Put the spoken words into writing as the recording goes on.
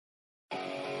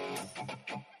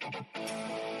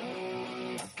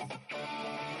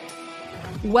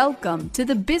Welcome to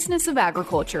The Business of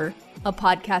Agriculture, a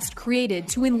podcast created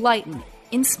to enlighten,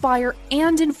 inspire,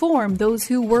 and inform those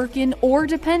who work in or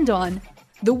depend on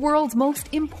the world's most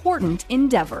important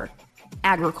endeavor,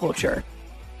 agriculture.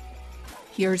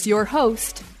 Here's your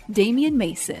host, Damian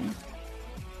Mason.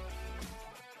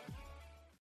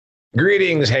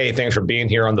 Greetings. Hey, thanks for being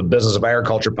here on the Business of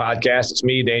Agriculture podcast. It's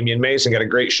me, Damian Mason. Got a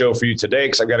great show for you today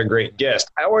because I've got a great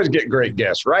guest. I always get great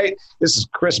guests, right? This is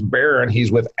Chris Barron.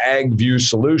 He's with AgView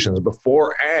Solutions.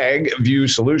 Before AgView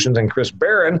Solutions and Chris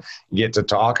Barron get to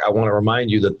talk, I want to remind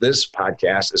you that this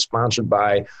podcast is sponsored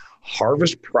by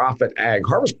Harvest Profit Ag.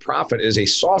 Harvest Profit is a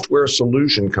software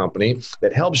solution company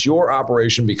that helps your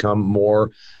operation become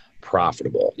more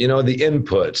profitable. You know, the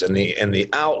inputs and the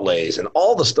outlays and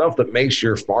all the stuff that makes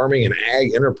your farming and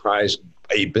ag enterprise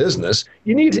a business,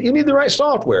 you need the right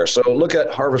software. So look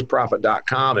at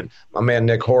harvestprofit.com, and my man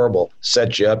Nick Horrible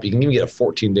sets you up. You can even get a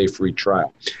 14-day free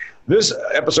trial. This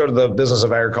episode of the Business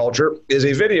of Agriculture is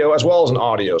a video as well as an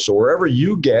audio. So wherever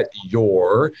you get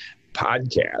your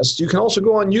podcast, you can also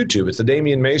go on YouTube. It's the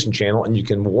Damian Mason channel, and you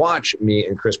can watch me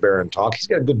and Chris Barron talk. He's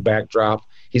got a good backdrop.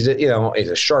 He's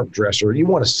a sharp dresser. You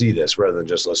want to see this rather than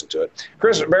just listen to it.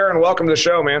 Chris Barron, welcome to the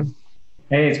show, man.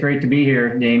 Hey, it's great to be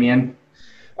here, Damian.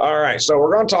 All right, so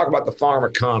we're going to talk about the farm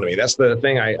economy. That's the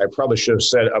thing I probably should have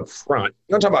said up front.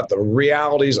 We're going to talk about the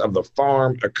realities of the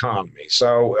farm economy.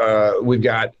 So we've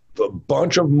got a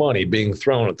bunch of money being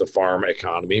thrown at the farm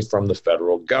economy from the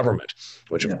federal government,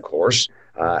 which of course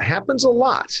happens a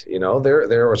lot. You know,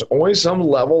 there was always some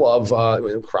level of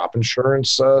crop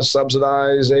insurance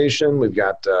subsidization. We've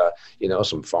got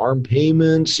some farm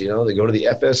payments. You know, they go to the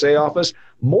FSA office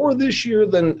more this year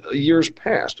than years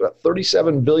past. About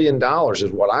 $37 billion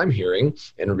is what I'm hearing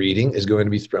and reading is going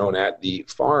to be thrown at the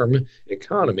farm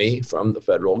economy from the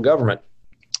federal government.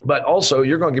 But also,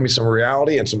 you're going to give me some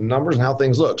reality and some numbers and how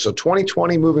things look. So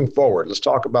 2020 moving forward, let's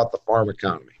talk about the farm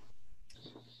economy.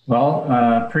 Well,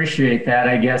 appreciate that.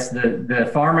 I guess the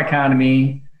farm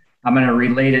economy, I'm going to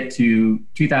relate it to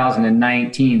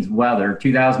 2019's weather.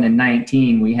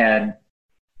 2019, we had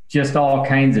just all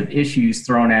kinds of issues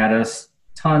thrown at us,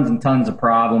 tons and tons of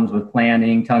problems with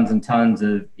planting, tons and tons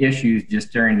of issues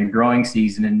just during the growing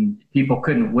season, and people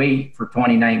couldn't wait for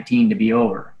 2019 to be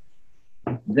over.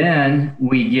 Then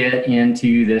we get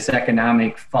into this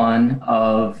economic fun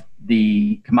of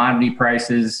the commodity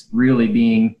prices really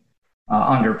being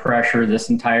under pressure this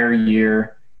entire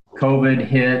year. COVID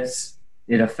hits,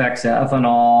 it affects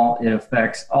ethanol, it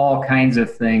affects all kinds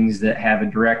of things that have a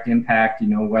direct impact,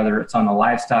 whether it's on the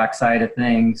livestock side of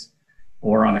things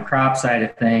or on the crop side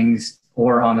of things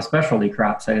or on the specialty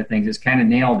crop side of things. It's kind of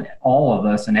nailed all of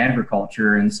us in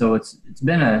agriculture. And so it's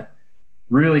been a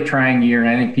really trying year, and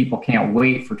I think people can't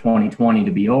wait for 2020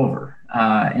 to be over.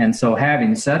 And so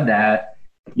having said that,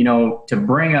 to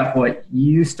bring up what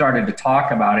you started to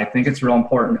talk about, I think it's real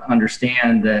important to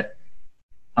understand that,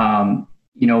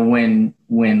 when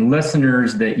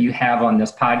listeners that you have on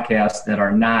this podcast that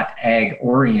are not ag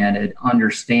oriented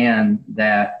understand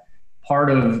that part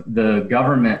of the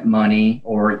government money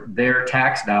or their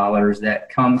tax dollars that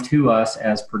come to us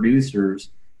as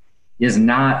producers is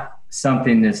not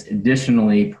something that's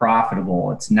additionally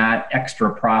profitable. It's not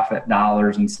extra profit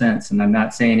dollars and cents. And I'm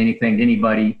not saying anything to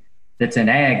anybody that's in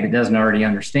ag that doesn't already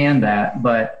understand that.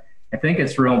 But I think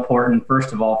it's real important,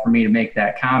 first of all, for me to make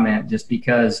that comment, just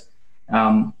because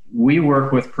we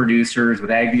work with producers, with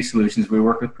AgView Solutions, we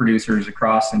work with producers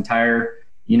across the entire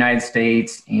United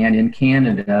States and in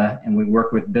Canada, and we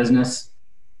work with business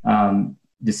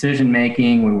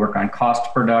decision-making, we work on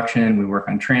cost production, we work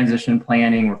on transition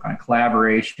planning, work on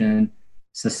collaboration,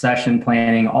 succession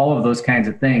planning, all of those kinds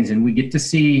of things. And we get to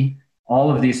see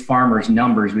all of these farmers'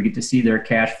 numbers. We get to see their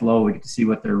cash flow. We get to see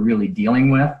what they're really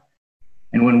dealing with.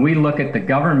 And when we look at the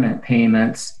government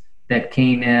payments that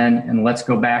came in, and let's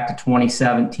go back to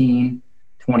 2017,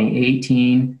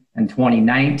 2018, and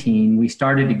 2019, we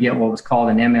started to get what was called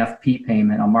an MFP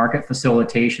payment, a market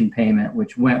facilitation payment,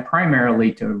 which went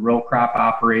primarily to row crop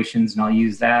operations. And I'll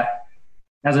use that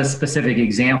as a specific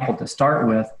example to start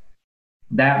with.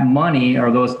 That money,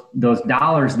 or those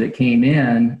dollars that came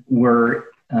in, were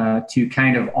to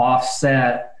kind of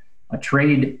offset a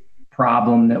trade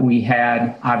problem that we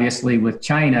had, obviously, with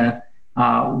China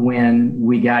when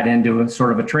we got into a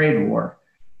sort of a trade war.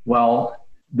 Well,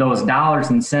 those dollars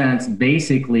and cents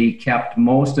basically kept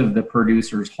most of the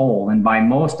producers whole. And by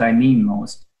most, I mean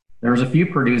most. There's a few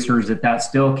producers that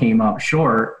still came up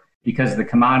short because the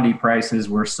commodity prices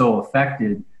were so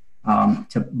affected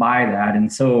to buy that.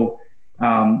 And so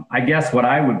I guess what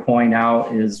I would point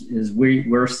out is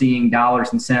we're seeing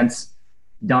dollars and cents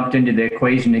dumped into the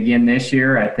equation again this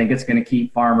year. I think it's going to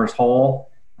keep farmers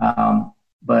whole.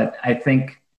 But I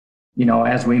think,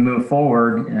 as we move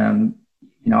forward,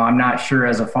 I'm not sure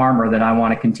as a farmer that I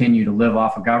want to continue to live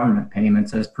off of government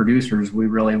payments. As producers, we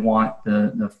really want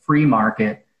the free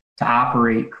market to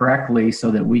operate correctly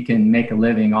so that we can make a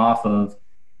living off of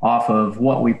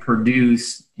what we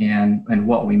produce and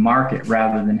what we market,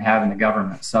 rather than having the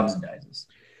government subsidize us.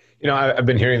 I've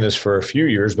been hearing this for a few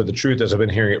years, but the truth is I've been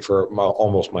hearing it for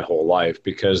almost my whole life,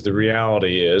 because the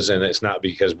reality is, and it's not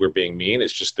because we're being mean,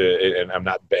 it's just, and I'm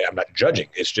not judging.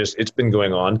 It's just, it's been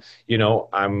going on.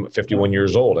 I'm 51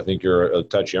 years old. I think you're a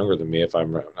touch younger than me, if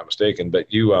I'm not mistaken,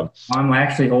 but you, I'm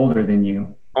actually older than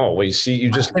you. Oh, well, you see,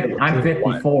 you just, I'm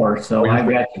 54, so I've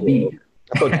got to beat.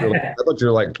 I thought you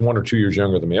were like 1 or 2 years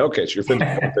younger than me. Okay, so you're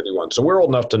 51. So we're old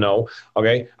enough to know,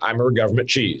 okay, I remember government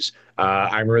cheese.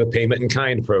 I remember the payment in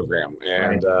kind program.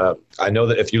 And I know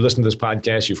that if you listen to this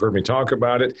podcast, you've heard me talk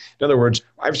about it. In other words,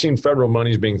 I've seen federal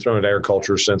monies being thrown at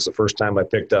agriculture since the first time I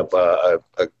picked up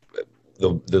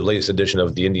the latest edition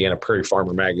of the Indiana Prairie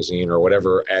Farmer magazine, or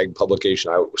whatever ag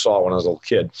publication I saw when I was a little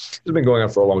kid. It's been going on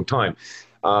for a long time.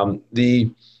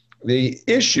 The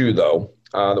issue, though,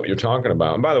 that you're talking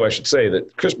about. And by the way, I should say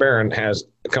that Chris Barron has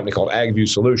a company called AgView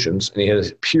Solutions, and he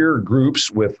has peer groups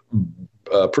with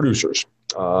producers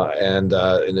and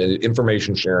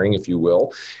information sharing, if you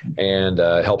will, and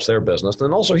helps their business.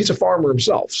 And also, he's a farmer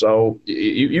himself, so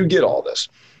you get all this.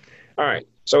 All right.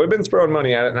 So we've been throwing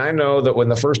money at it, and I know that when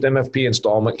the first MFP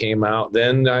installment came out,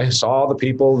 then I saw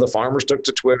the farmers took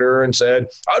to Twitter and said,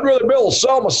 I'd rather be able to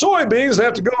sell my soybeans than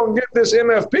have to go and get this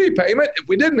MFP payment. If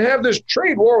we didn't have this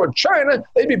trade war with China,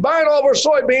 they'd be buying all of our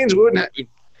soybeans. We wouldn't have.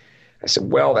 I said,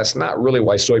 well, that's not really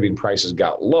why soybean prices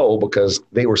got low, because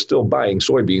they were still buying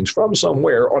soybeans from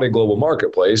somewhere on a global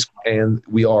marketplace, and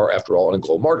we are, after all, in a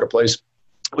global marketplace.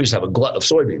 We just have a glut of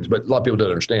soybeans, but a lot of people don't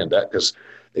understand that because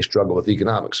they struggle with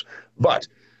economics. But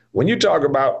when you talk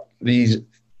about these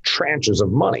tranches of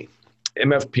money,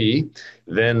 MFP,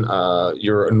 then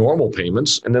your normal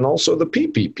payments, and then also the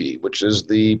PPP, which is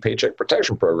the Paycheck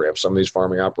Protection Program. Some of these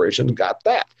farming operations got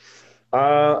that.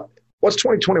 What's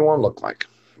 2021 look like?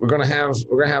 We're going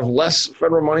to have less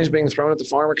federal monies being thrown at the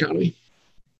farm economy?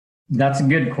 That's a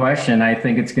good question. I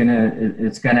think it's going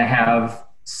to have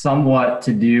somewhat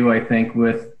to do, I think,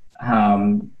 with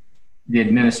the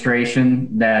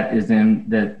administration that is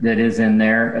in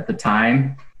there at the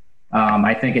time.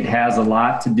 I think it has a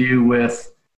lot to do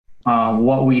with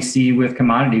what we see with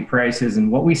commodity prices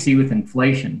and what we see with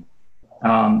inflation.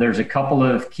 There's a couple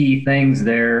of key things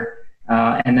there.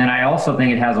 And then I also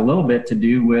think it has a little bit to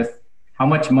do with how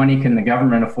much money can the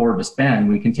government afford to spend.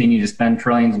 We continue to spend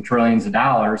trillions and trillions of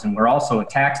dollars, and we're also a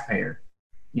taxpayer.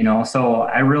 So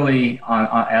I really,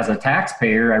 as a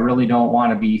taxpayer, I really don't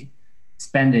want to be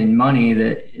spending money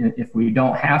that if we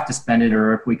don't have to spend it,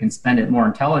 or if we can spend it more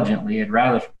intelligently, I'd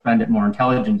rather spend it more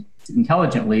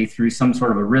intelligently through some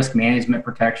sort of a risk management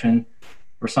protection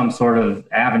or some sort of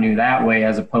avenue that way,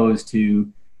 as opposed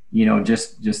to,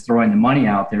 just throwing the money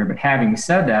out there. But having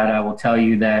said that, I will tell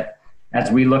you that as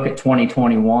we look at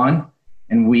 2021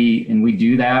 and we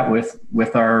do that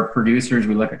with our producers,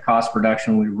 we look at cost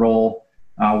production, we roll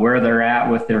where they're at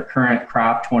with their current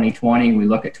crop 2020, we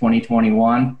look at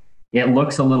 2021. It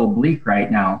looks a little bleak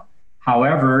right now.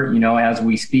 However, as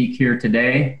we speak here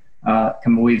today,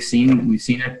 we've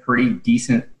seen a pretty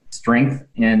decent strength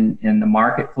in the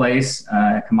marketplace.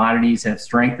 Commodities have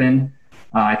strengthened.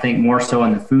 I think more so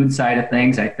on the food side of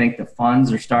things. I think the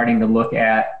funds are starting to look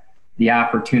at the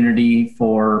opportunity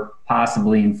for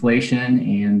possibly inflation,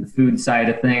 and the food side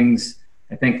of things.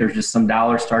 I think there's just some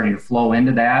dollars starting to flow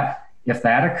into that. If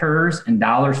that occurs and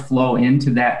dollars flow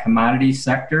into that commodity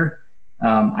sector,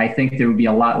 I think there would be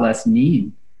a lot less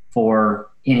need for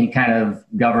any kind of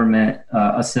government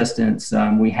assistance.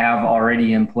 We have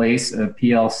already in place a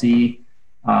PLC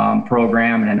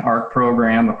program and an ARC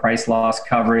program, a price loss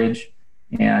coverage,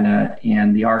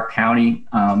 and the ARC County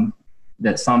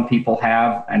that some people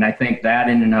have. And I think that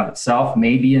in and of itself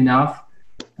may be enough.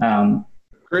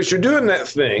 Chris, you're doing that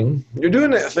thing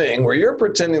where you're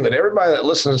pretending that everybody that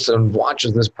listens and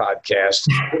watches this podcast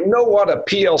know what a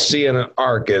PLC and an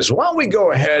ARC is. Why don't we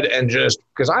go ahead and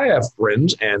because I have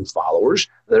friends and followers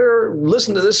that are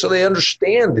listening to this so they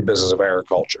understand the business of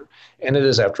agriculture. And it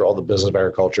is, after all, the Business of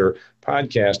Agriculture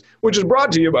podcast, which is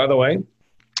brought to you, by the way,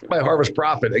 by Harvest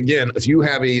Profit. Again, if you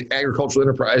have an agricultural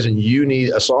enterprise and you need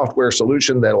a software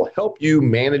solution that will help you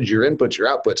manage your inputs, your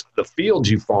outputs, the fields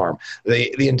you farm,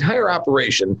 the entire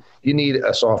operation, you need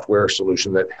a software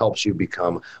solution that helps you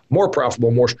become more profitable,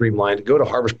 more streamlined. Go to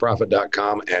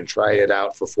harvestprofit.com and try it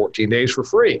out for 14 days for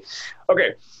free.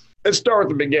 Okay, Let's start at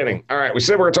the beginning. All right, we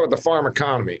said we're going to talk about the farm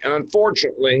economy. And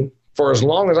unfortunately, for as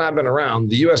long as I've been around,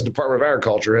 the U.S. Department of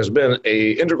Agriculture has been an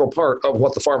integral part of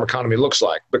what the farm economy looks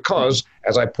like. Because,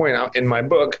 as I point out in my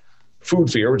book,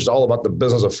 Food Fear, which is all about the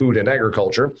business of food and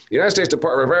agriculture, the United States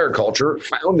Department of Agriculture,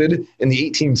 founded in the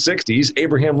 1860s,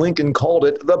 Abraham Lincoln called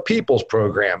it the People's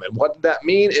Program. And what did that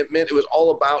mean? It meant it was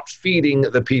all about feeding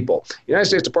the people. The United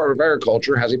States Department of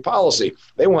Agriculture has a policy.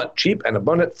 They want cheap and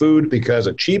abundant food because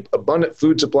a cheap, abundant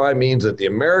food supply means that the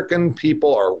American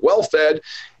people are well-fed.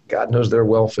 God knows they're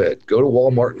well-fed. Go to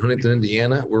Walmart in Huntington,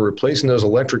 Indiana. We're replacing those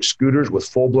electric scooters with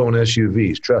full-blown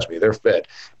SUVs. Trust me, they're fed.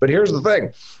 But here's the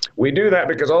thing. We do that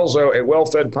because also a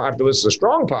well-fed populace is a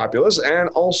strong populace and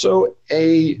also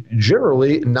a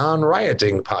generally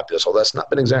non-rioting populace. Well, that's not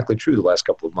been exactly true the last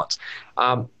couple of months.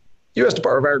 U.S.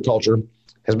 Department of Agriculture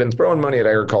has been throwing money at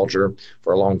agriculture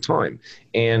for a long time.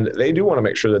 And they do want to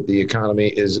make sure that the economy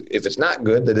is, if it's not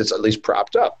good, that it's at least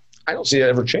propped up. I don't see it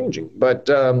ever changing. But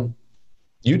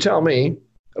you tell me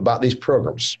about these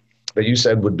programs that you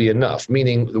said would be enough,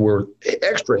 meaning we're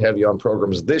extra heavy on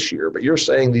programs this year, but you're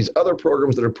saying these other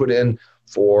programs that are put in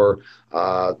for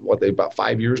about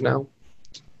 5 years now?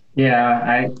 Yeah,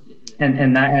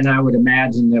 I would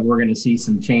imagine that we're going to see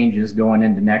some changes going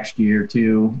into next year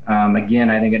too. Again,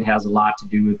 I think it has a lot to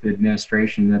do with the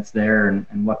administration that's there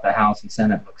and what the House and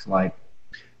Senate looks like.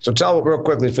 So tell me real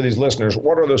quickly for these listeners,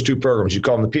 what are those two programs? You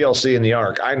call them the PLC and the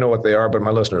ARC. I know what they are, but my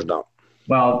listeners don't.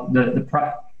 Well, the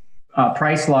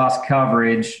price loss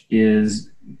coverage is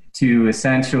to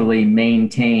essentially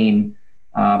maintain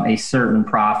a certain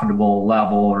profitable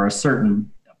level or a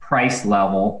certain price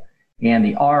level. And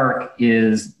the ARC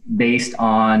is based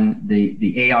on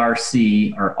the ARC,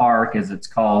 or ARC as it's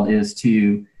called, is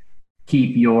to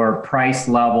keep your price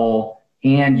level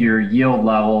and your yield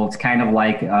level. It's kind of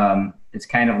like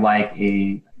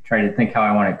try to think how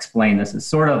I want to explain this. It's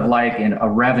sort of like a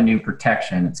revenue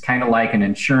protection. It's kind of like an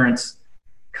insurance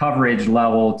coverage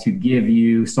level to give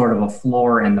you sort of a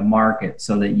floor in the market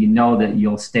so that you know that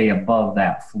you'll stay above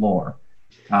that floor.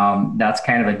 That's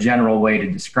kind of a general way to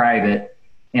describe it.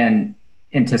 And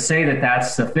to say that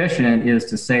that's sufficient is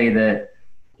to say that,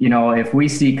 if we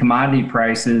see commodity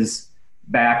prices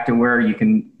back to where you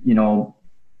can,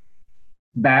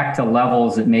 back to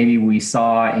levels that maybe we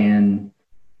saw in,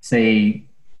 say,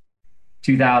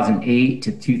 2008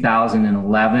 to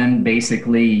 2011,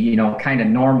 basically, kind of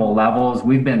normal levels.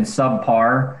 We've been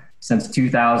subpar since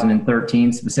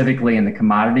 2013, specifically in the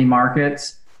commodity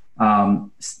markets,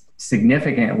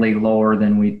 significantly lower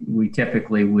than we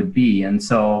typically would be. And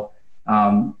so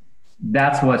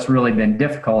that's what's really been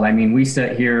difficult. I mean, we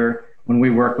sit here when we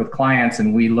work with clients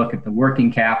and we look at the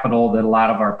working capital that a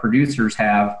lot of our producers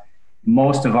have.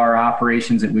 Most of our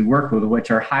operations that we work with,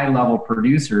 which are high-level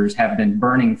producers, have been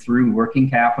burning through working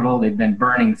capital. They've been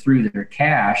burning through their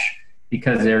cash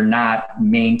because they're not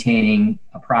maintaining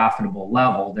a profitable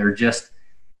level. They're just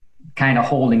kind of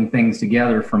holding things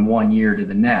together from one year to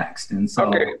the next. And so,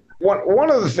 okay. One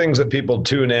of the things that people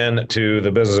tune in to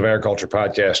the Business of Agriculture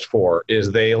podcast for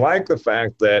is they like the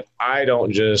fact that I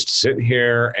don't just sit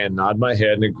here and nod my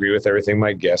head and agree with everything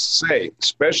my guests say,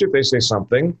 especially if they say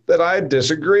something that I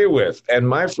disagree with. And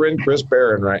my friend Chris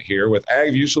Barron right here with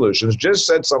AgView Solutions just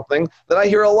said something that I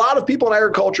hear a lot of people in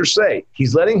agriculture say.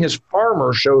 He's letting his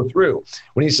farmer show through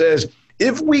when he says,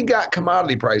 if we got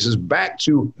commodity prices back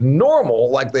to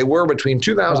normal like they were between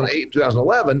 2008 and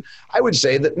 2011, I would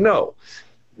say that no.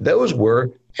 Those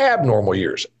were abnormal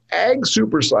years. Ag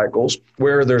super cycles,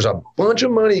 where there's a bunch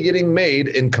of money getting made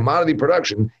in commodity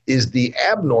production, is the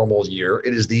abnormal year.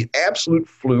 It is the absolute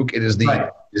fluke. It is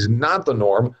is not the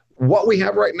norm. What we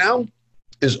have right now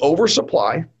is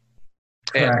oversupply,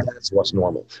 and that's what's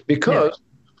normal. Because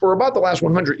for about the last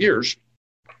 100 years,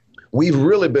 we've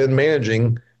really been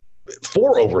managing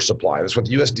for oversupply. That's what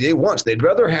the USDA wants. They'd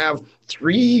rather have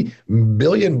 3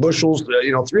 billion bushels,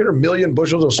 300 million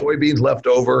bushels of soybeans left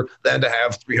over than to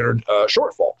have 300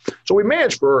 shortfall. So we've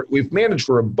managed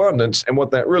for abundance. And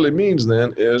what that really means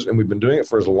then is, and we've been doing it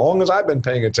for as long as I've been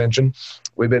paying attention,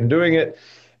 we've been doing it.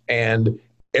 And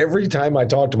every time I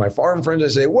talk to my farm friends, I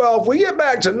say, well, if we get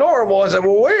back to normal, I said,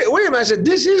 well, wait a minute. I said,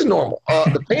 this is normal.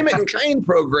 The Payment in Kind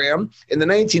program in the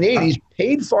 1980s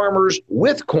paid farmers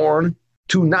with corn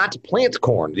to not plant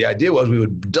corn. The idea was we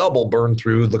would double burn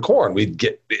through the corn. We'd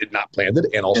get it not planted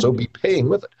and also be paying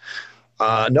with it.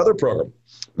 Another program,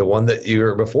 the one that you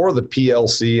were before, the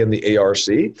PLC and the ARC,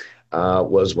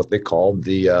 was what they called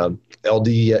the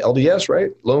LDS,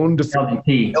 right?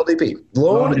 LDP.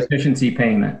 Loan deficiency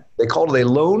payment. They called it a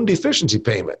loan deficiency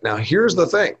payment. Now, here's the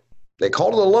thing. They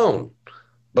called it a loan.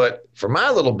 But for my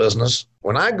little business,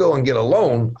 when I go and get a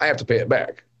loan, I have to pay it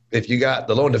back. if you got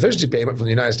the loan deficiency payment from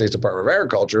the United States Department of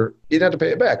Agriculture, you didn't have to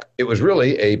pay it back. It was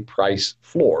really a price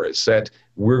floor. It said,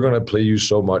 we're going to pay you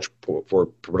so much for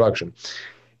production.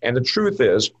 And the truth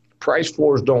is, price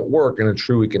floors don't work in a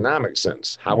true economic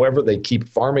sense. However, they keep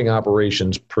farming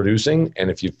operations producing.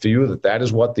 And if you feel that that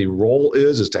is what the role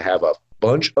is to have a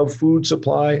bunch of food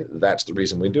supply, that's the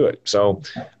reason we do it. So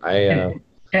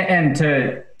And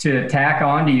to tack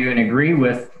on to you and agree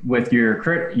with your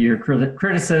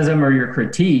criticism or your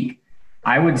critique,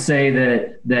 I would say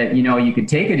that you could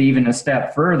take it even a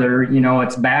step further.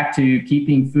 It's back to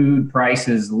keeping food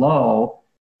prices low.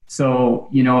 So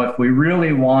if we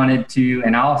really wanted to,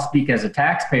 and I'll speak as a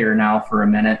taxpayer now for a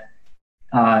minute,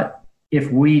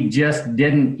 if we just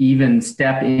didn't even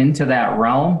step into that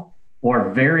realm,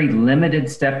 or very limited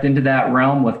stepped into that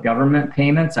realm with government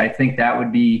payments, I think that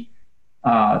would be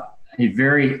a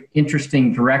very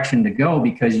interesting direction to go,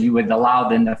 because you would allow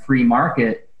then the free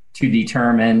market to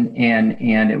determine,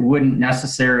 and it wouldn't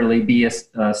necessarily be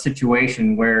a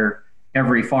situation where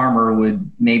every farmer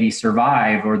would maybe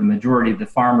survive, or the majority of the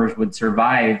farmers would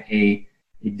survive a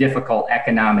difficult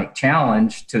economic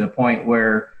challenge, to the point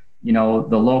where, the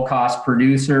low cost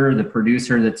producer, the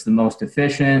producer that's the most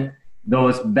efficient,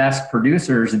 those best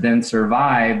producers then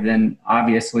survive, then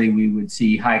obviously we would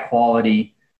see high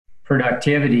quality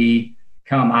productivity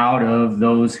come out of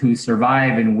those who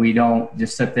survive, and we don't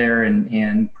just sit there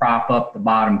and prop up the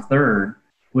bottom third,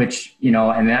 which,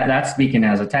 and that's speaking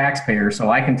as a taxpayer. So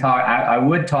I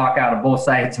would talk out of both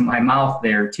sides of my mouth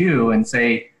there too, and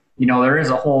say, there is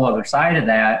a whole other side of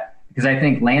that, because I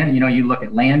think land, you look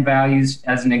at land values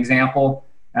as an example.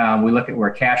 We look at where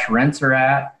cash rents are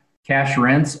at. Cash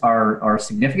rents are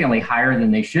significantly higher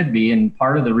than they should be. And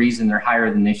part of the reason they're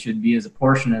higher than they should be is a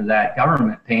portion of that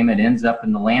government payment ends up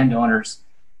in the landowner's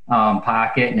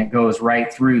pocket, and it goes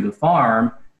right through the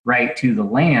farm, right to the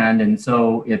land. And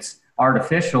so it's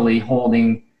artificially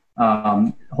holding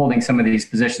some of these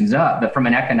positions up. But from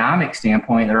an economic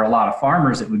standpoint, there are a lot of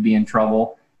farmers that would be in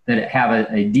trouble that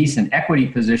have a decent equity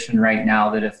position right now,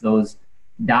 that if those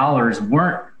dollars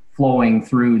weren't flowing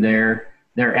through their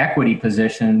equity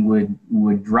position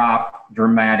would drop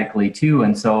dramatically too.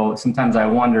 And so sometimes I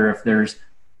wonder if there's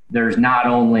not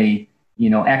only,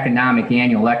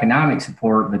 annual economic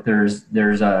support, but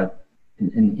there's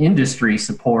an industry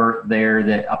support there,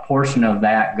 that a portion of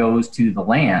that goes to the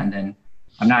land. And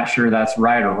I'm not sure that's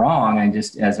right or wrong. I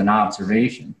just, as an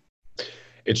observation.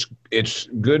 It's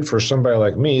good for somebody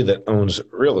like me that owns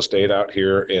real estate out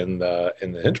here in the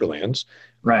hinterlands.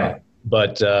 Right.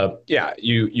 But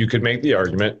you could make the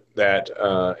argument that,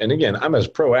 and again, I'm as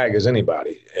pro-ag as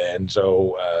anybody, and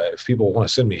so if people want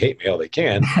to send me hate mail, they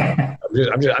can.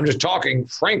 I'm just talking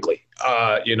frankly.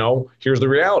 Here's the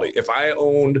reality: if I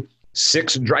owned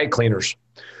 6 dry cleaners,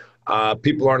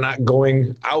 people are not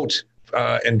going out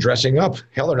and dressing up.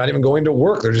 Hell, they're not even going to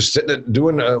work. They're just sitting at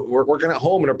working at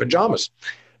home in their pajamas.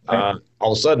 All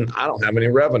of a sudden, I don't have any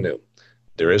revenue.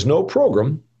 There is no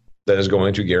program that is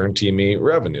going to guarantee me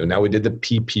revenue. Now, we did the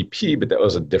PPP, but that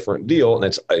was a different deal, and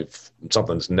it's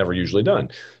something that's never usually done.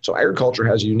 So agriculture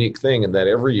has a unique thing in that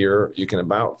every year you can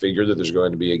about figure that there's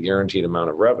going to be a guaranteed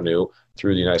amount of revenue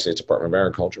through the United States Department of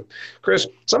Agriculture. Chris,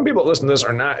 some people that listen to this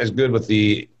are not as good with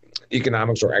the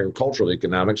economics or agricultural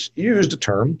economics. You used a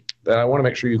term that I want to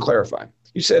make sure you clarify.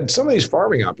 You said some of these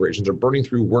farming operations are burning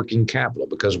through working capital,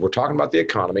 because we're talking about the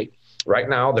economy. Right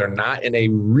now, they're not in a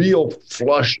real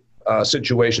flush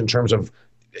situation in terms of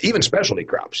even specialty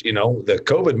crops. The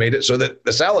COVID made it so that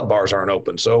the salad bars aren't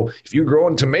open. So if you're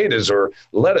growing tomatoes or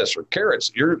lettuce or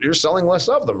carrots, you're selling less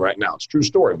of them right now. It's a true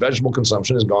story. Vegetable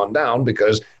consumption has gone down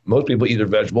because most people eat their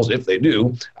vegetables, if they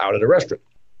do, out at a restaurant.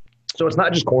 So it's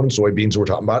not just corn and soybeans. We're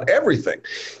talking about everything.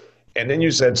 And then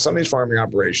you said some of these farming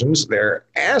operations, their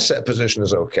asset position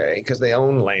is okay because they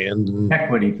own land and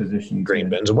equity position, grain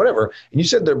bins and whatever. And you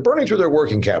said they're burning through their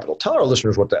working capital. Tell our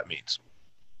listeners what that means.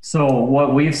 So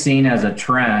what we've seen as a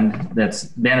trend that's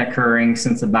been occurring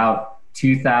since about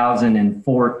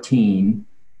 2014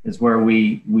 is where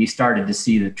we started to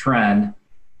see the trend,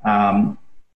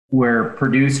 where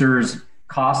producers'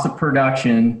 cost of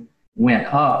production went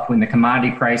up when the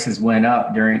commodity prices went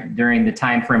up during the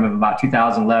time frame of about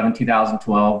 2011,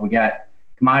 2012. We got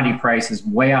commodity prices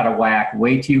way out of whack,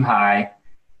 way too high.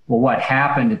 Well, what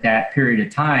happened at that period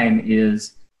of time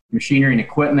is machinery and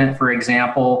equipment, for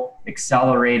example,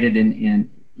 accelerated in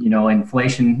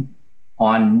inflation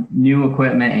on new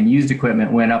equipment and used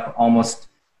equipment went up almost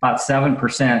about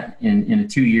 7% in a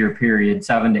 2-year period,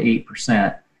 7 to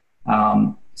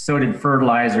 8%. So did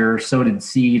fertilizer, so did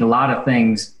seed. A lot of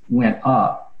things went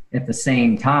up at the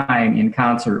same time in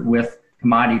concert with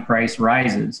commodity price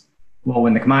rises. Well,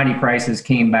 when the commodity prices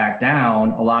came back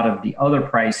down, a lot of the other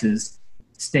prices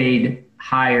stayed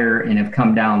higher and have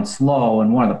come down slow.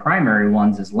 And one of the primary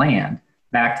ones is land.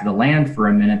 Back to the land for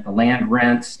a minute, the land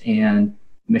rents and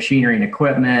machinery and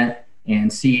equipment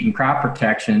and seed and crop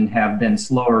protection have been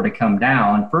slower to come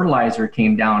down. Fertilizer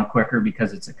came down quicker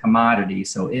because it's a commodity,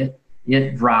 so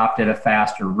it dropped at a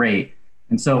faster rate.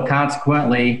 And so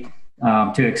consequently,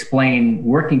 to explain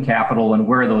working capital and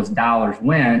where those dollars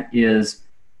went is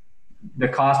the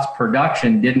cost of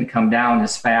production didn't come down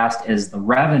as fast as the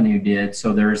revenue did.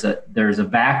 So there's a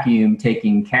vacuum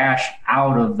taking cash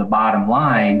out of the bottom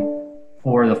line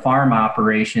for the farm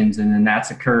operations. And then that's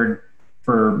occurred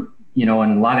for, in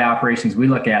a lot of operations we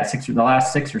look at the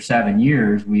last 6 or 7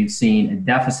 years, we've seen a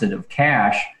deficit of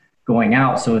cash going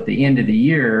out. So at the end of the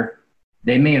year,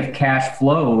 they may have cash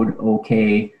flowed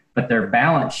okay, but their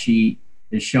balance sheet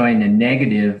is showing a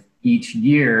negative each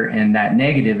year, and that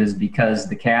negative is because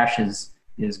the cash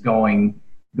is going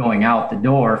out the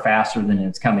door faster than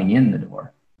it's coming in the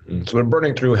door. So they're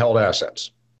burning through held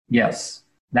assets. Yes,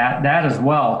 that as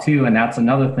well too, and that's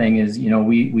another thing is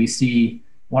we see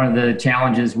one of the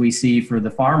challenges we see for the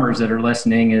farmers that are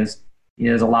listening is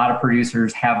a lot of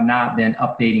producers have not been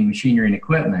updating machinery and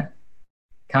equipment.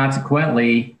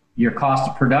 Consequently, your cost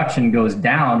of production goes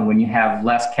down when you have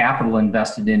less capital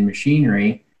invested in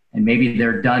machinery, and maybe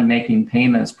they're done making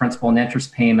payments, principal and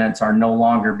interest payments are no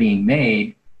longer being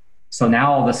made. So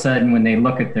now all of a sudden, when they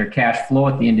look at their cash flow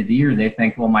at the end of the year, they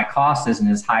think, well, my cost isn't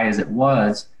as high as it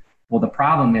was. Well, the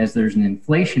problem is there's an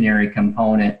inflationary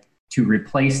component to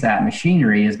replace that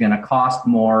machinery is going to cost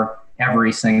more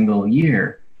every single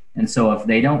year. And so if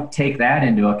they don't take that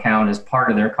into account as part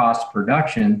of their cost of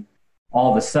production,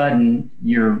 all of a sudden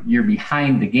you're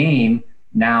behind the game.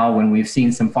 Now, when we've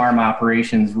seen some farm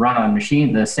operations run on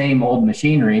the same old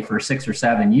machinery for 6 or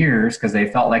 7 years because they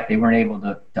felt like they weren't able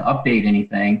to update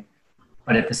anything,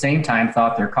 but at the same time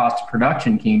thought their cost of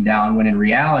production came down, when in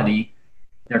reality,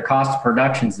 their cost of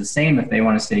production is the same if they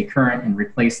want to stay current and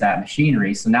replace that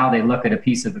machinery. So now they look at a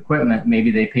piece of equipment,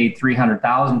 maybe they paid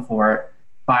 $300,000 for it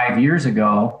 5 years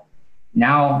ago.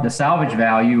 Now the salvage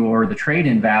value or the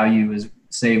trade-in value is,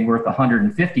 say, worth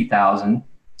 $150,000.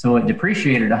 So it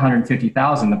depreciated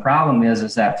 $150,000. The problem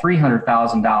is that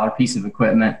 $300,000 piece of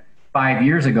equipment 5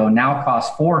 years ago now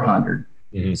costs $400,000.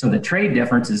 Mm-hmm. So the trade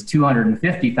difference is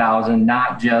 $250,000,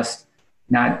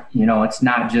 it's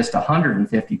not just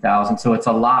 $150,000. So it's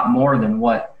a lot more than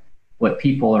what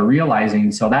people are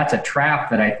realizing. So that's a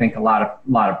trap that I think a lot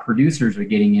of producers are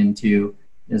getting into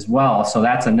as well. So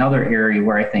that's another area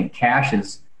where I think cash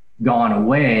has gone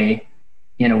away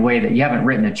in a way that you haven't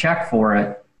written a check for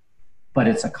it, but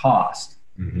it's a cost.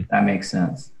 Mm-hmm. That makes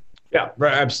sense. Yeah,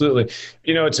 right. Absolutely.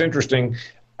 It's interesting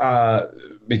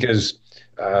because,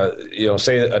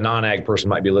 say a non-ag person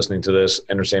might be listening to this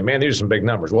and they're saying, man, these are some big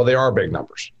numbers. Well, they are big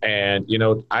numbers. And,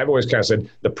 I've always kind of said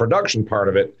the production part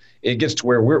of it, it gets to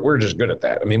where we're just good at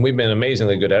that. I mean, we've been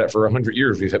amazingly good at it for 100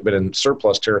 years. We've been in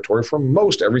surplus territory for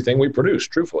most everything we produce,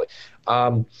 truthfully.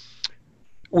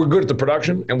 We're good at the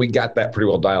production, and we got that pretty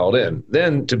well dialed in.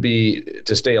 Then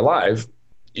to stay alive,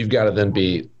 you've got to then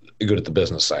be good at the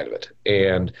business side of it.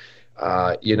 And,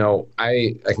 I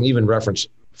can even reference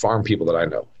farm people that I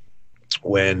know.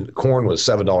 When corn was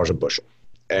 $7 a bushel,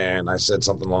 and I said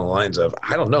something along the lines of,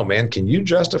 I don't know, man, can you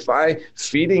justify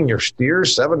feeding your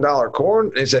steers $7 corn?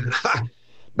 And he said,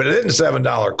 but it isn't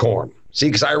 $7 corn. See,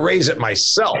 because I raise it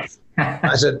myself.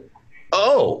 I said,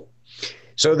 oh.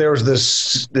 So there was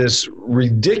this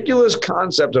ridiculous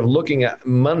concept of looking at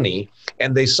money,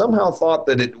 and they somehow thought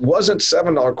that it wasn't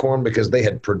 $7 corn because they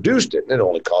had produced it, and it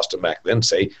only cost them back then,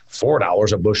 say,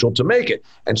 $4 a bushel to make it.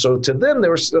 And so to them, they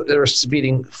were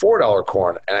feeding $4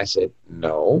 corn. And I said,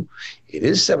 no, it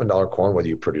is $7 corn whether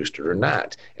you produced it or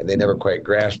not. And they never quite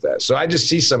grasped that. So I just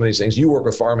see some of these things. You work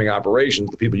with farming operations.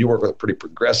 The people you work with are pretty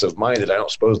progressive minded. I don't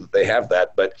suppose that they have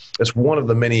that, but it's one of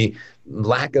the many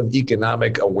lack of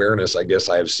economic awareness, I guess,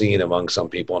 I have seen among some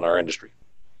people in our industry.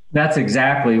 That's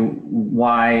exactly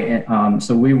why.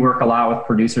 So we work a lot with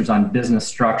producers on business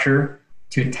structure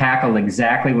to tackle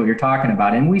exactly what you're talking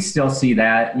about. And we still see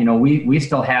that, we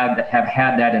still have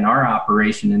had that in our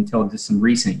operation until just some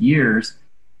recent years,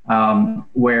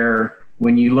 where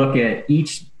when you look at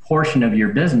each portion of your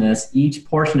business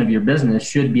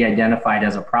should be identified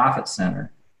as a profit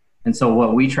center. And so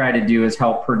what we try to do is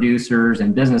help producers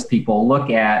and business people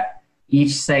look at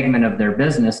each segment of their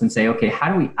business and say, okay,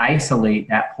 how do we isolate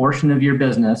that portion of your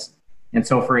business? And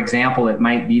so, for example, it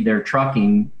might be their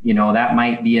trucking, that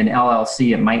might be an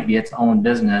LLC, it might be its own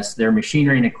business. Their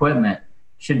machinery and equipment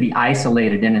should be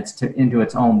isolated into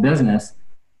its own business.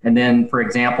 And then, for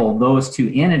example, those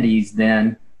two entities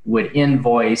then would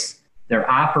invoice their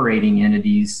operating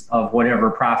entities of whatever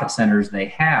profit centers they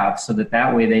have, so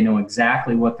that way they know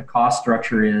exactly what the cost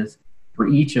structure is for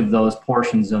each of those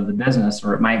portions of the business.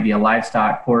 Or it might be a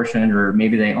livestock portion, or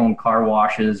maybe they own car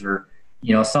washes, or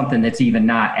something that's even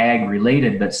not ag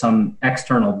related, but some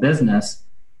external business.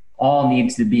 All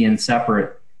needs to be in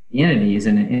separate entities.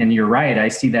 And you're right, I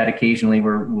see that occasionally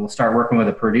where we'll start working with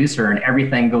a producer and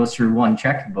everything goes through one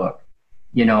checkbook,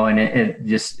 and it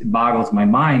just boggles my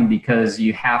mind, because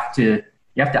you have to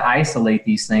isolate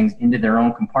these things into their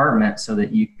own compartment so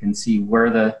that you can see where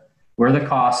the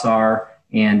costs are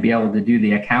and be able to do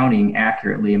the accounting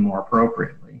accurately and more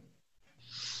appropriately.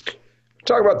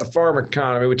 Talk about the farm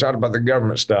economy. We talked about the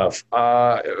government stuff.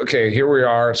 Okay, here we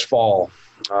are. It's fall.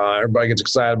 Everybody gets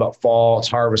excited about fall. It's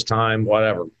harvest time.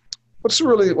 Whatever. What's it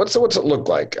look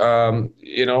like?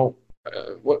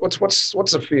 What's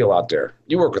the feel out there?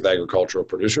 You work with agricultural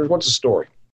producers. What's the story?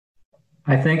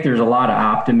 I think there's a lot of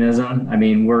optimism. I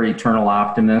mean, we're eternal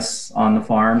optimists on the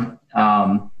farm.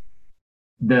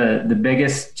 The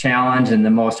biggest challenge and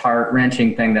the most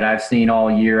heart-wrenching thing that I've seen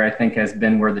all year, I think, has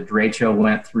been where the derecho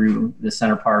went through the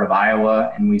center part of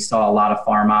Iowa, and we saw a lot of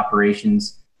farm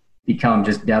operations become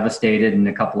just devastated in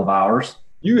a couple of hours.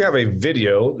 You have a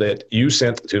video that you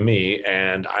sent to me,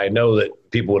 and I know that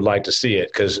people would like to see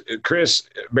it, because Chris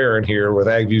Barron here with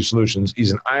AgView Solutions,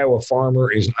 he's an Iowa farmer.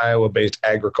 He's an Iowa-based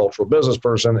agricultural business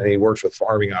person, and he works with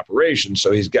farming operations.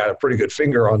 So he's got a pretty good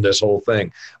finger on this whole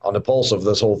thing, on the pulse of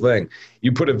this whole thing.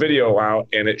 You put a video out,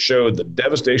 and it showed the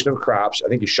devastation of crops. I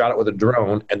think you shot it with a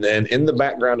drone. And then in the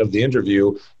background of the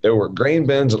interview, there were grain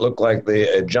bins that looked like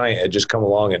a giant had just come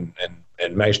along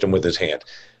and mashed them with his hand.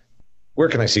 Where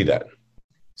can I see that?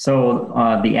 So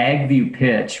the AgView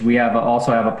Pitch, we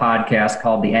also have a podcast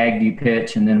called the AgView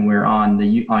Pitch, and then we're on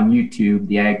YouTube,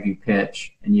 the AgView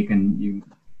Pitch, and you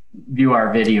view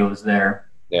our videos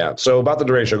there. Yeah. So about the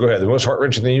derecho, go ahead. The most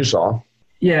heart-wrenching thing you saw.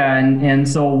 Yeah, and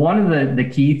so one of the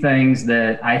key things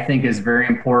that I think is very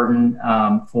important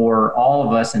for all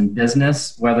of us in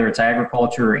business, whether it's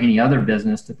agriculture or any other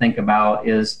business, to think about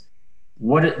is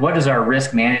what does our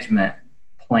risk management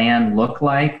plan look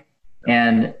like?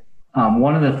 And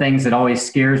one of the things that always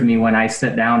scares me when I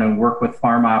sit down and work with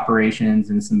farm operations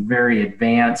and some very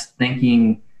advanced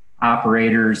thinking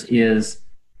operators is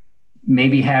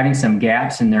maybe having some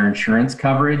gaps in their insurance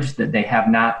coverage that they have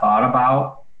not thought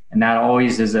about. And that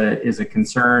always is a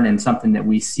concern, and something that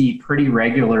we see pretty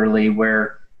regularly,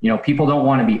 where people don't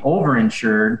want to be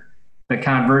overinsured, but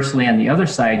conversely on the other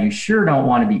side, you sure don't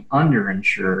want to be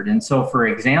underinsured. And so, for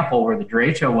example, where the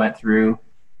derecho went through,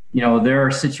 there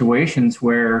are situations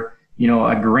where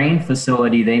a grain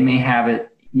facility, they may have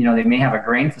a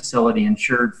grain facility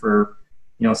insured for,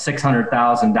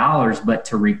 $600,000, but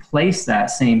to replace that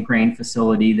same grain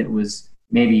facility that was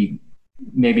maybe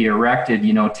erected,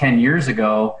 10 years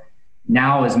ago,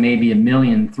 now is maybe $1.3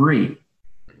 million.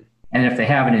 And if they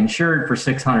have it insured for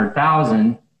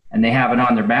 $600,000 and they have it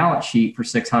on their balance sheet for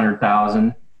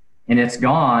 $600,000 and it's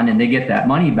gone and they get that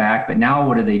money back, but now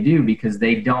what do? Because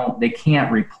they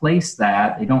can't replace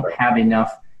that. They don't have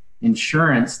enough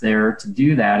insurance there to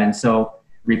do that. And so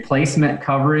replacement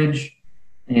coverage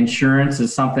insurance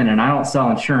is something, and I don't sell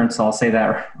insurance, so I'll say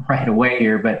that right away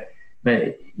here, but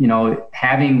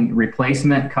having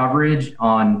replacement coverage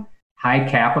on high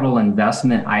capital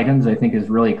investment items, I think, is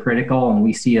really critical. And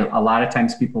we see a lot of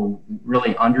times people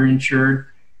really underinsured.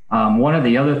 One of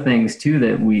the other things too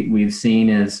that we've seen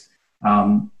is,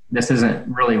 this isn't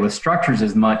really with structures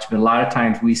as much, but a lot of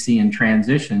times we see in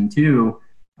transition too,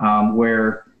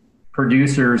 where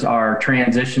producers are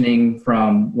transitioning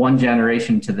from one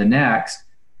generation to the next.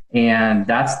 And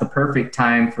that's the perfect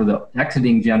time for the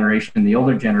exiting generation, the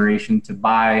older generation, to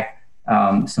buy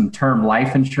some term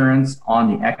life insurance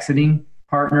on the exiting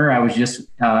partner. I was just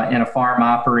in a farm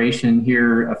operation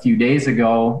here a few days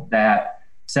ago. That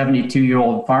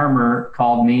 72-year-old farmer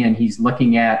called me, and he's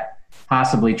looking at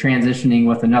possibly transitioning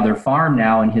with another farm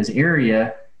now in his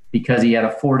area, because he had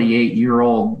a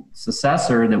 48-year-old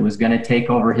successor that was going to take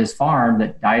over his farm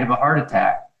that died of a heart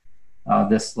attack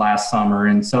this last summer.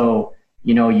 And so,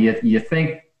 you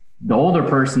think the older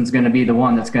person's going to be the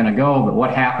one that's going to go, but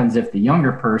what happens if the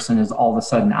younger person is all of a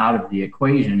sudden out of the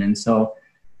equation? And so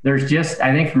there's just,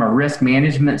 I think from a risk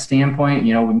management standpoint,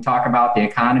 we can talk about the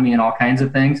economy and all kinds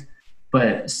of things,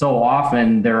 but so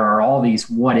often there are all these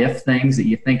what if things that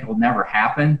you think will never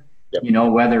happen.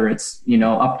 Yep. Whether it's,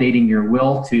 updating your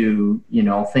will to,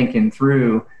 thinking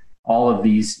through all of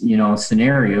these,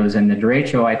 scenarios. And the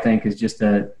derecho, I think, is just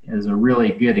is a really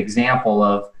good example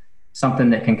of something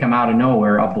that can come out of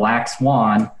nowhere, a black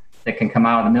swan that can come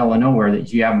out of the middle of nowhere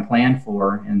that you haven't planned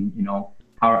for. And,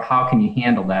 how can you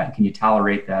handle that? Can you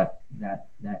tolerate that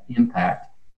impact?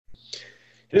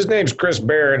 His name's Chris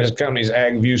Barron. His company's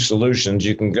AgView Solutions.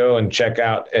 You can go and check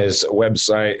out his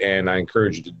website, and I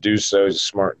encourage you to do so. He's a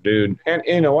smart dude. And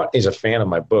you know what? He's a fan of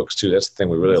my books, too. That's the thing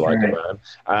we really like about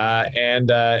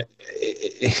him.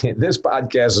 This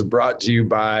podcast is brought to you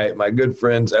by my good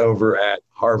friends over at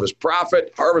Harvest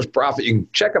Profit. Harvest Profit, you can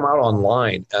check them out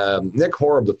online. Nick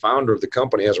Horb, the founder of the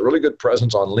company, has a really good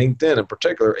presence on LinkedIn in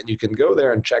particular, and you can go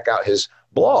there and check out his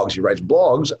blogs. He writes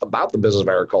blogs about the business of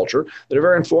agriculture that are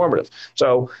very informative.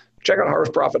 So check out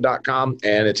harvestprofit.com,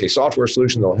 and it's a software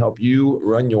solution that will help you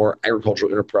run your agricultural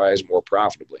enterprise more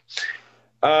profitably.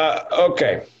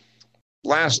 Okay,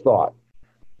 last thought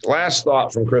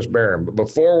from Chris Barron. But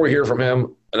before we hear from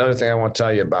him, another thing I want to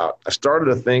tell you about. I started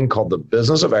a thing called the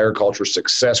Business of Agriculture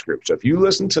Success Group. So if you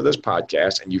listen to this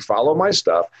podcast and you follow my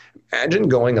stuff, imagine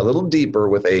going a little deeper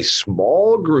with a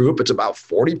small group. It's about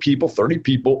 40 people, 30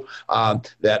 people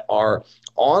that are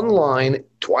online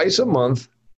twice a month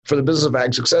for the Business of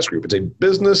Ag Success Group. It's a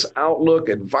business outlook,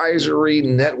 advisory,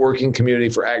 networking community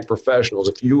for ag professionals.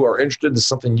 If you are interested in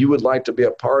something you would like to be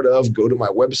a part of, go to my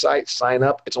website, sign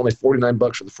up. It's only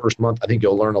 $49 for the first month. I think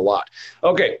you'll learn a lot.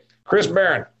 Okay, Chris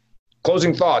Barron,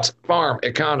 closing thoughts, farm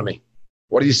economy.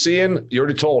 What are you seeing? You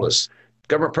already told us.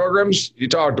 Government programs, you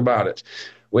talked about it.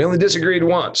 We only disagreed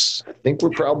once. I think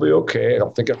we're probably okay. I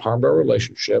don't think it harmed our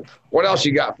relationship. What else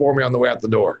you got for me on the way out the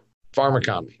door? Farm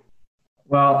economy.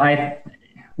 Well,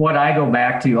 what I go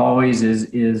back to always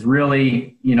is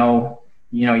really, you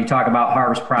talk about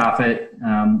Harvest Profit.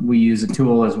 We use a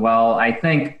tool as well. I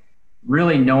think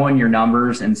really knowing your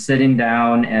numbers and sitting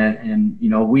down and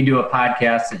we do a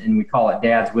podcast and we call it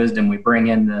Dad's Wisdom. We bring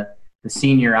in the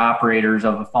senior operators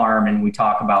of a farm and we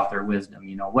talk about their wisdom.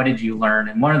 What did you learn?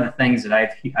 And one of the things that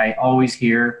I always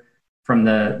hear from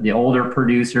the older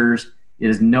producers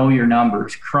is know your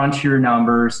numbers, crunch your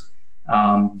numbers,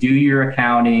 do your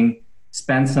accounting,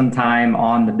 spend some time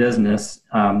on the business.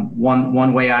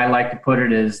 One way I like to put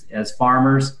it is, as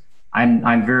farmers,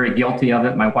 I'm very guilty of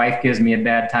it. My wife gives me a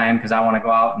bad time because I want to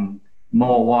go out and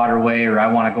mow a waterway, or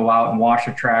I want to go out and wash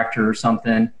a tractor or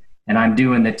something, and I'm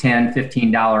doing the $10,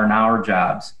 $15 an hour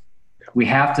jobs. We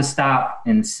have to stop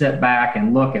and sit back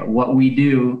and look at what we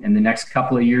do in the next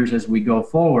couple of years as we go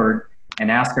forward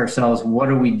and ask ourselves, what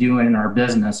are we doing in our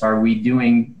business? Are we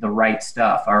doing the right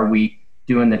stuff? Are we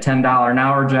doing the $10 an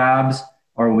hour jobs,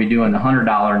 or are we doing the $100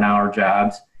 an hour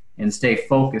jobs? And stay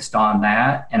focused on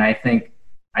that. And I think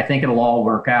it'll all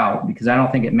work out, because I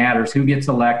don't think it matters who gets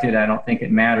elected. I don't think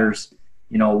it matters,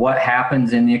 what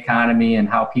happens in the economy and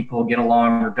how people get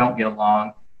along or don't get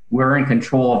along. We're in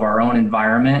control of our own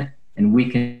environment, and we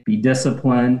can be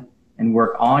disciplined and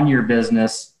work on your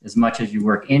business as much as you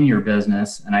work in your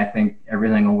business. And I think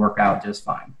everything will work out just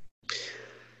fine.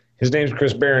 His name's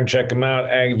Chris Barron. Check him out.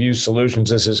 AgView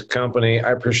Solutions is his company.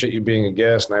 I appreciate you being a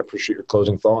guest, and I appreciate your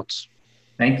closing thoughts.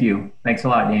 Thank you. Thanks a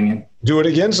lot, Damien. Do it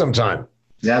again sometime.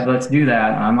 Yeah, let's do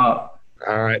that. I'm up.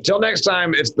 All right. Till next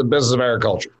time, it's the Business of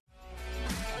Agriculture.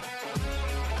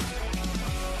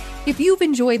 If you've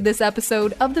enjoyed this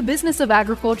episode of the Business of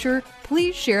Agriculture,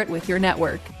 please share it with your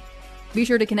network. Be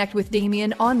sure to connect with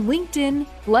Damien on LinkedIn,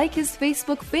 like his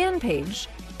Facebook fan page,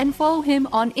 and follow him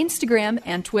on Instagram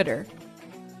and Twitter.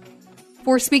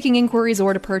 For speaking inquiries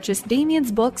or to purchase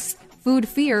Damien's books, Food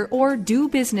Fear, or Do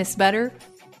Business Better,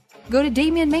 go to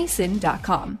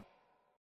DamienMason.com.